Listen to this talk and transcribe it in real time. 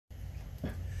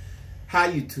Hi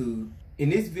YouTube. In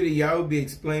this video I will be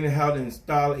explaining how to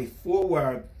install a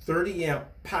 4-wire 30 amp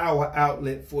power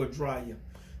outlet for a dryer.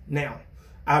 Now,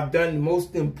 I've done the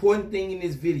most important thing in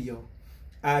this video.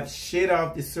 I've shut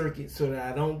off the circuit so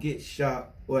that I don't get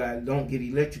shocked or I don't get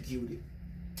electrocuted.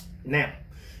 Now,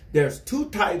 there's two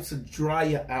types of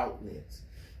dryer outlets.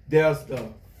 There's the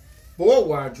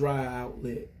 4-wire dryer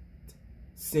outlet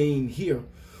seen here,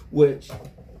 which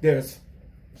there's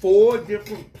 4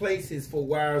 different places for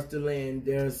wires to land.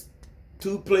 There's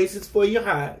 2 places for your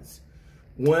highs,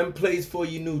 1 place for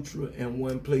your neutral, and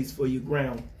 1 place for your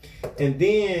ground. And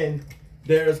then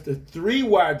there's the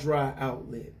 3-wire dry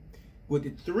outlet. With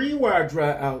the 3-wire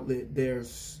dry outlet,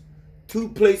 there's 2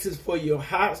 places for your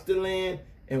hots to land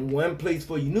and 1 place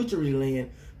for your neutral to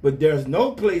land, but there's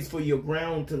no place for your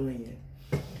ground to land.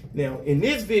 Now, in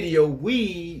this video,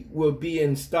 we will be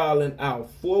installing our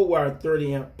 4-wire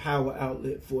 30 amp power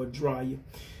outlet for a dryer.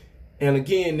 And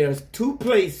again, there's 2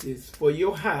 places for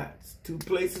your hots. 2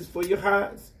 places for your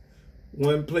hots,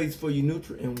 1 place for your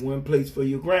neutral, and 1 place for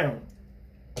your ground.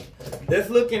 Let's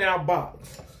look in our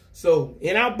box. So,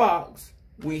 in our box,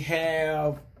 we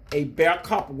have a bare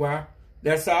copper wire.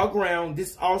 That's our ground.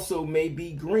 This also may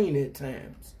be green at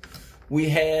times. We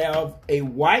have a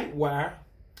white wire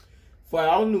for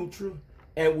our neutral,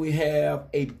 and we have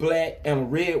a black and a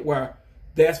red wire.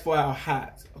 That's for our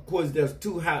hots. Of course, there's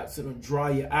 2 hots in a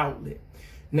dryer outlet.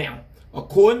 Now,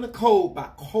 according to code, by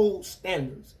code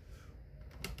standards,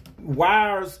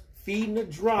 wires feeding a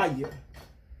dryer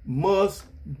must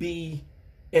be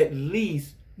at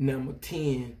least number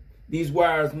 10. These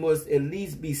wires must at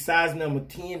least be size number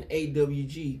 10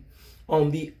 AWG. On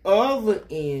the other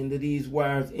end of these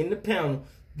wires in the panel,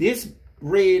 this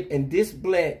red and this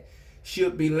black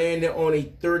should be landing on a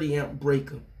 30 amp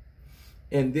breaker.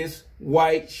 And this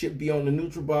white should be on the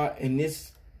neutral bar, and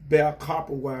this bare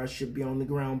copper wire should be on the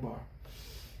ground bar.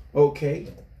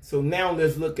 Okay, so now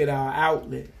let's look at our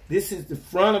outlet. This is the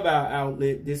front of our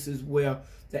outlet. This is where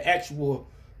the actual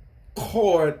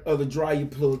cord of the dryer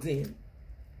plugs in.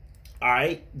 All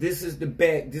right, this is the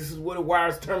back. This is where the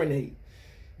wires terminate.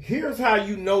 Here's how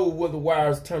you know where the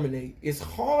wires terminate. It's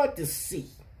hard to see,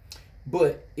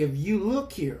 but if you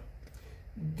look here,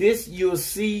 this you'll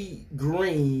see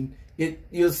green.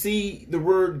 You'll see the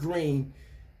word green.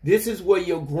 This is where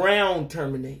your ground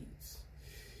terminates.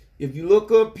 If you look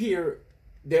up here,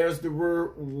 there's the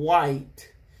word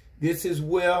white. This is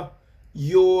where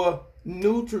your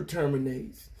neutral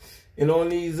terminates. And on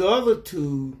these other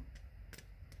 2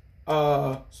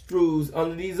 screws,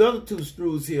 under these other 2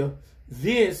 screws here,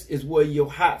 this is where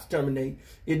your hots terminate.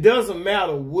 It doesn't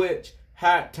matter which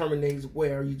hot terminates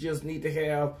where. You just need to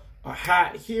have a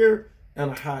hot here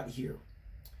and a hot here.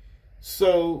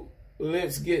 So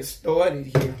let's get started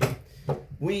here.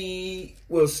 We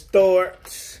will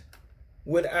start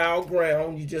with our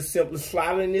ground. You just simply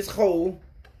slide in this hole,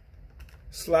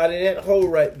 slide in that hole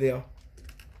right there,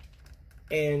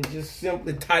 and just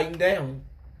simply tighten down.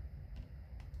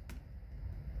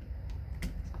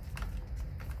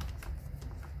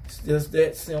 It's just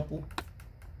that simple.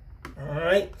 All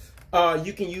right.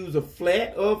 You can use a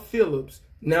flat or Phillips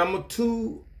number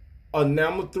 2 or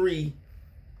number 3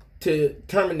 to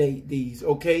terminate these.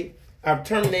 Okay, I've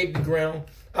terminated the ground.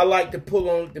 I like to pull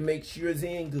on it to make sure it's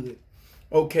in good.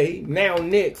 Okay, now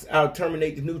next I'll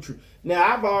terminate the neutral. Now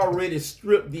I've already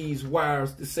stripped these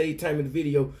wires to save time in the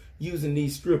video using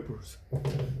these strippers.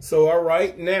 So all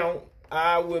right, now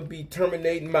I will be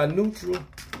terminating my neutral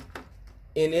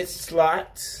in its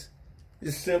slots.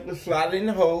 Just simply slide it in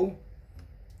the hole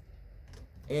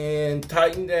and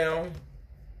tighten down.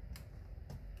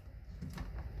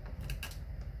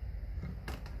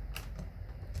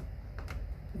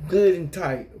 Good and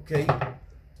tight, okay?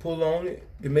 Pull on it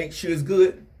to make sure it's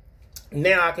good.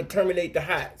 Now I can terminate the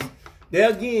hots. There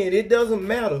again, it doesn't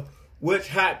matter which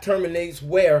hot terminates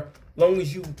where, long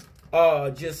as you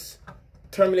just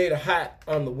terminate a hot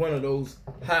on the one of those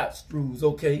hot screws,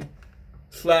 okay?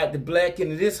 Slide the black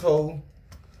into this hole,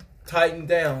 tighten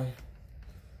down.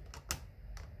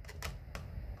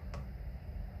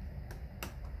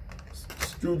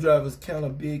 Screwdriver's kind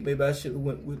of big. Maybe I should have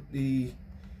went with the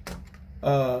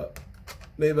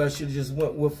maybe I should have just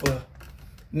went with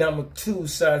number 2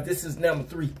 size. This is number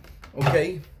 3.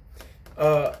 Okay.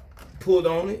 Pulled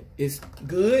on it. It's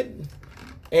good.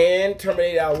 And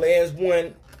terminate our last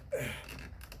one.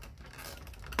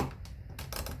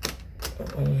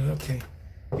 Okay.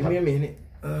 Give me a minute.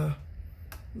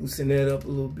 Loosen that up a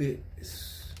little bit.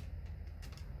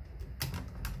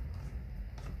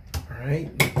 All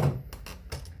right.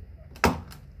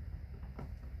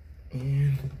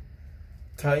 And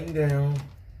tighten down.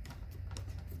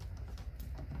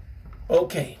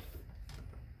 Okay.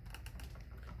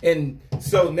 And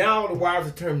so now the wires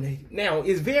are terminated. Now,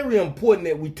 it's very important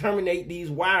that we terminate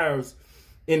these wires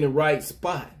in the right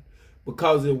spot,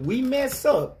 because if we mess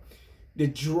up, the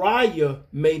dryer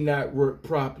may not work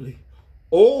properly,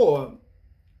 or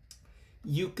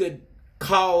you could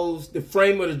cause the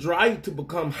frame of the dryer to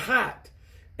become hot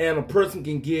and a person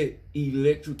can get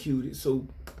electrocuted. So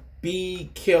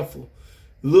be careful.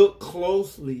 Look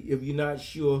closely. If you're not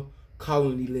sure, call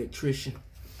an electrician.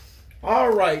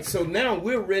 All right, so now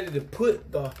we're ready to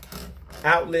put the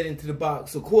outlet into the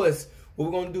box. Of course, what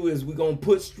we're going to do is we're going to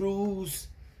put screws,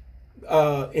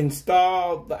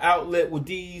 install the outlet with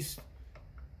these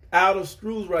outer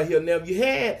screws right here. Now, if you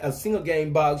had a single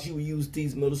game box, you would use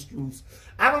these middle screws.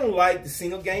 I don't like the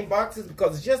single game boxes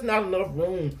because it's just not enough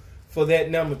room for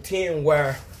that number 10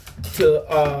 wire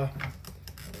to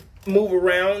move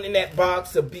around in that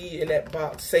box or be in that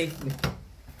box safely.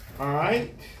 All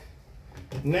right.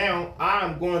 Now,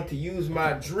 I'm going to use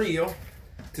my drill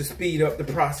to speed up the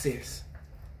process.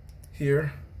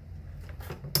 Here.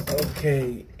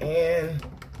 Okay, and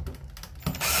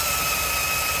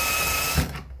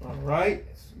all right,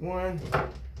 that's one.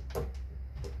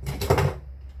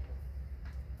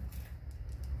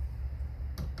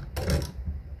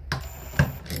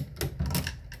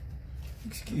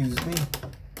 Excuse me.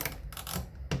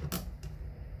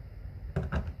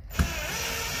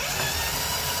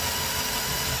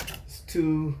 It's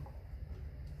two.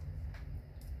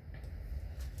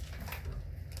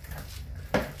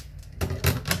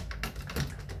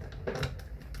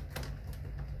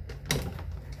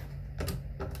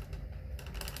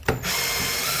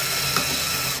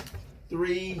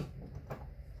 Three.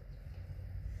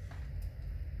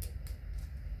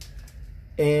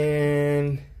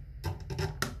 And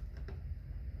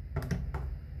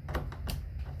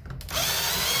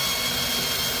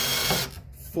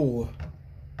four.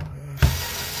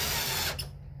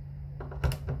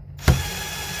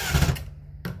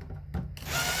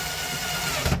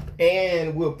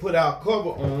 And we'll put our cover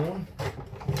on.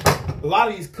 A lot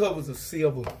of these covers are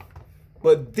silver,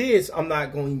 but this I'm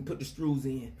not going to put the screws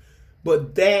in.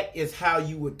 But that is how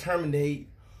you would terminate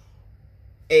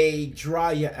a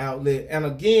dryer outlet. And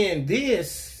again,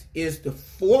 this is the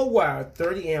 4-wire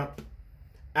 30 amp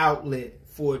outlet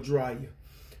for a dryer.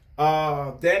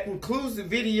 That concludes the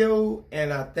video,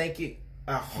 and I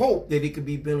hope that it could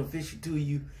be beneficial to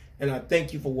you, and I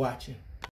thank you for watching.